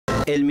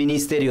El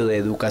Ministerio de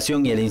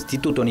Educación y el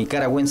Instituto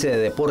Nicaragüense de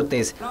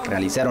Deportes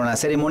realizaron la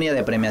ceremonia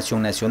de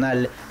premiación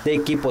nacional de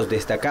equipos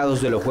destacados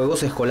de los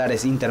juegos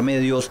escolares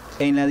intermedios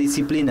en la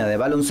disciplina de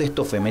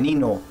baloncesto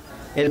femenino.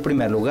 El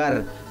primer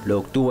lugar lo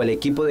obtuvo el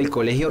equipo del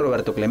Colegio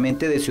Roberto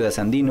Clemente de Ciudad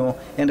Sandino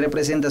en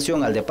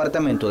representación al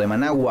departamento de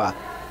Managua.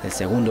 El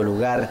segundo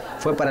lugar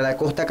fue para la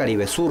Costa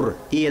Cribe Sur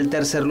y el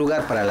tercer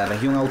lugar para la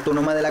región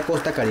autónoma de la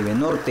Costa Cribe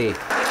Norte.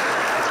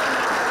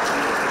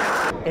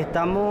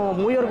 Estamos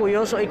muy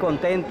orgullosos y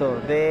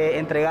contentos de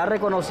entregar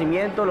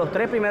reconocimiento a los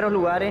 3 primeros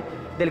lugares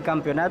del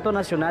Campeonato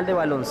Nacional de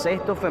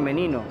Baloncesto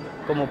Femenino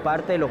como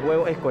parte de los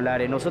Juegos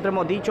Escolares. Nosotros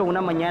hemos dicho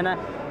una mañana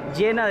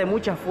llena de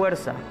mucha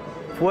fuerza,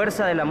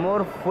 fuerza del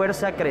amor,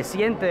 fuerza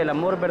creciente del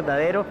amor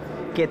verdadero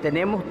que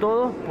tenemos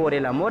todos por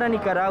el amor a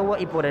Nicaragua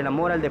y por el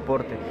amor al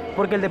deporte.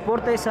 Porque el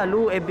deporte es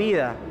salud, es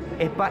vida,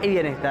 es paz y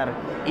bienestar.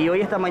 Y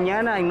hoy esta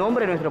mañana, en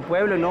nombre de nuestro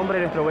pueblo, en nombre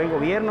de nuestro buen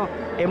gobierno,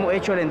 hemos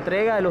hecho la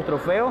entrega de los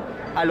trofeos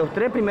a los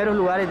 3 primeros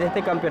lugares de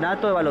este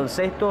campeonato de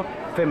baloncesto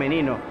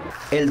femenino.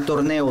 El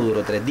torneo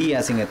duró 3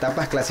 días en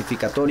etapas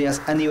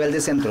clasificatorias a nivel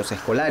de centros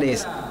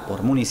escolares,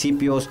 por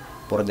municipios,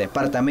 por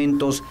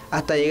departamentos,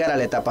 hasta llegar a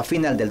la etapa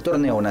final del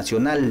torneo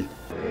nacional.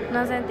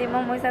 Nos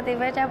sentimos muy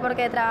satisfechas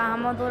porque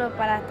trabajamos duro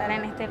para estar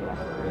en este lugar.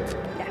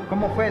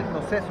 ¿Cómo fue el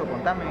proceso?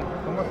 Contame,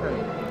 ¿cómo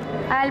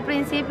se...? Al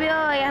principio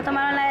ellas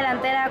tomaron la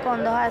delantera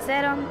con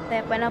 2-0,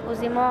 después nos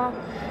pusimos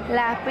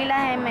las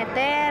pilas en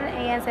meter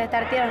y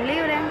encestar tiros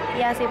libres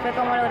y así fue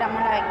como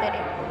logramos la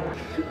victoria.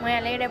 Muy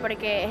alegre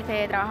porque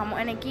trabajamos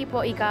en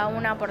equipo y cada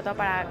una aportó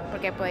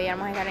porque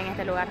podíamos estar en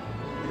este lugar.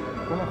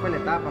 ¿Cómo fue la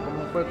etapa?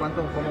 ¿Cómo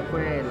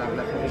fue la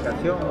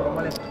clasificación?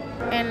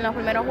 En los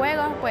primeros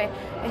juegos pues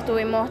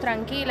estuvimos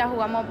tranquilas,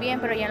 jugamos bien,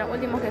 pero ya en los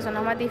últimos, que son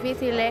los más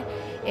difíciles,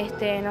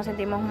 nos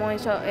sentimos muy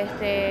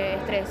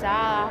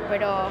estresadas,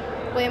 pero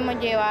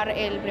pudimos llevar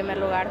el primer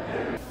lugar.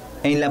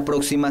 En la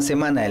próxima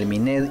semana el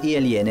MINED y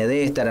el IND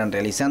estarán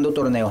realizando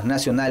torneos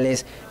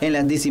nacionales en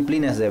las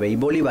disciplinas de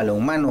béisbol y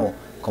balonmano,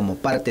 como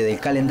parte del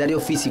calendario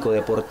físico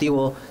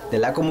deportivo de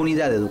la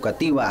comunidad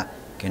educativa,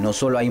 que no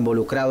solo ha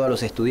involucrado a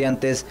los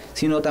estudiantes,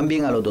 sino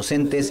también a los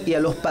docentes y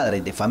a los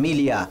padres de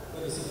familia.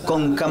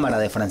 Con cámara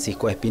de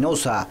Francisco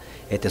Espinosa,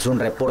 este es un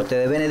reporte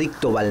de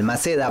Benedicto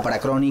Balmaceda para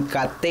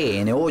Crónica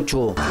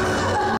TN8.